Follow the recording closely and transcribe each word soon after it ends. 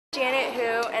Janet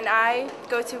Hu, and I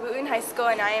go to Wooten High School,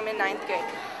 and I am in 9th grade.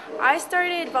 I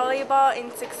started volleyball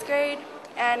in 6th grade,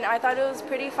 and I thought it was a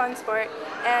pretty fun sport.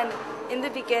 And in the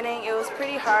beginning, it was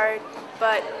pretty hard,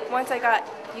 but once I got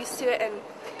used to it and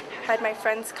had my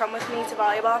friends come with me to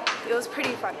volleyball, it was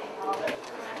pretty fun.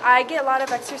 I get a lot of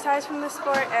exercise from the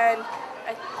sport, and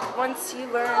once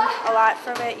you learn a lot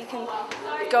from it, you can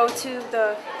go to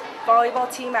the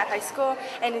volleyball team at high school,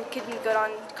 and it could be good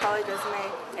on college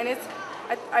resume. And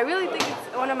I really think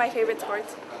it's one of my favorite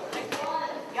sports.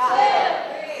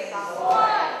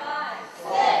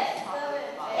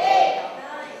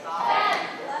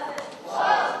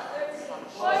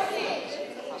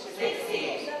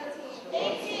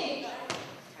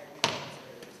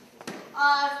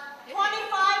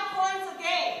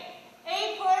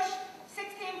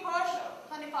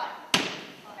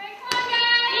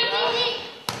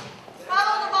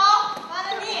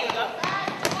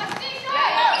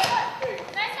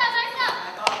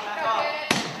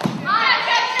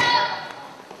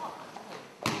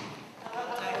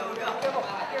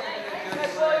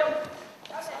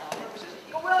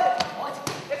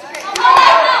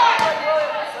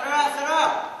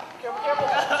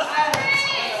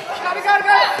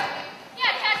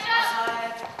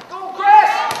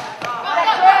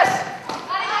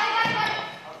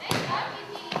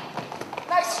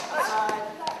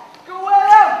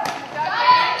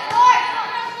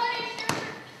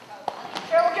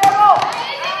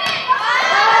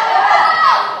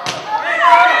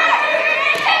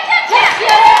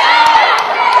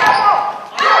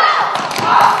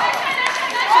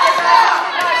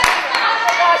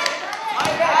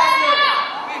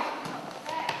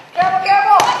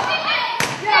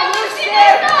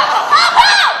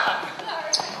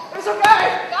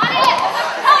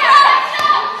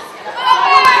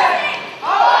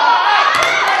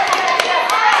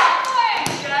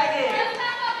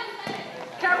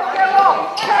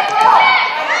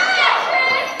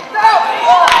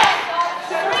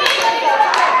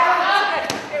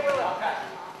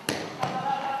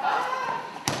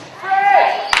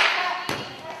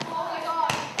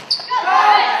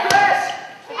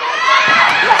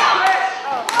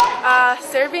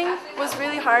 Serving was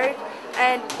really hard,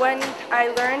 and when I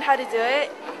learned how to do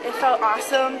it, it felt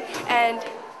awesome, and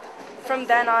from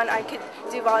then on I could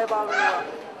do volleyball really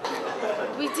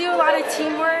well. We do a lot of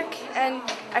teamwork and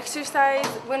exercise.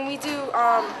 When we do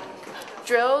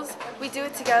drills, we do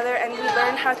it together, and we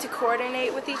learn how to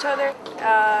coordinate with each other.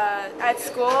 At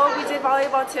school, we did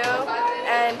volleyball too,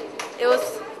 and it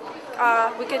was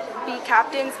we could be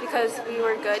captains because we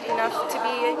were good enough to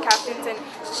be captains and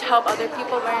help other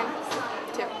people learn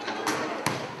too.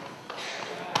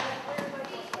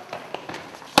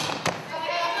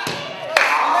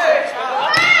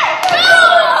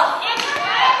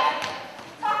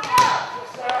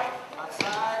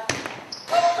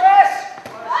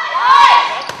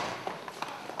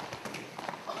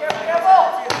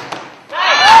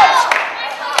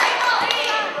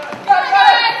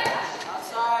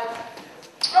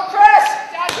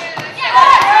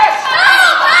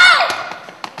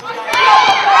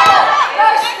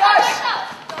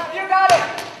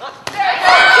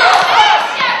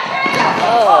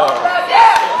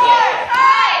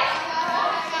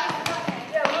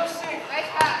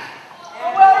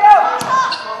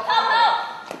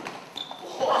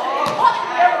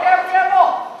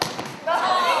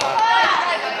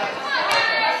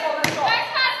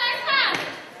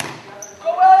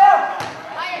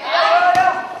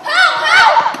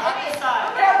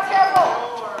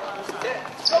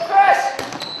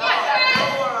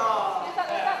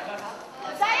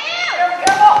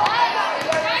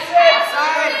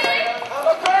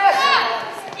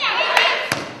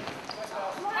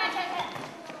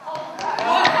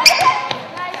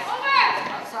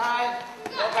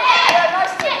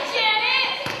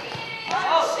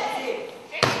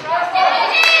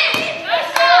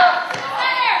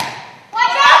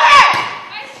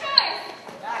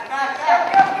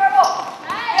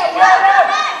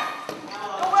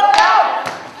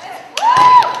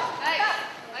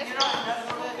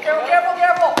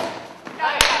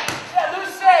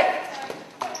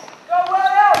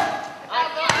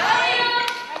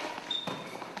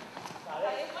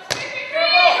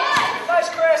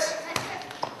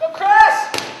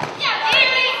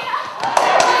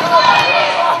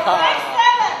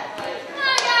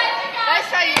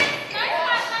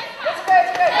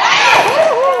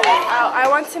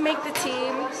 To make the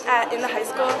team in the high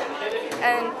school,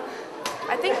 and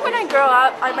I think when I grow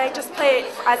up I might just play it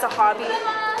as a hobby,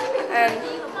 and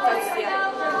that's,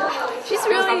 yeah. She's Tell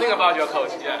really something about your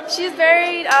coach. Yeah. She's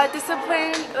very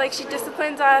disciplined. Like she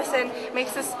disciplines us and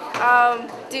makes us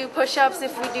do push-ups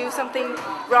if we do something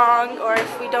wrong or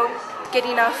if we don't get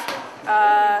enough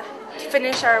to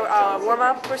finish our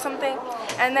warm-up or something.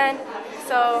 And then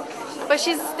but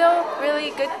she's still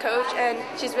really good coach and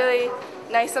she's really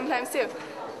nice sometimes too.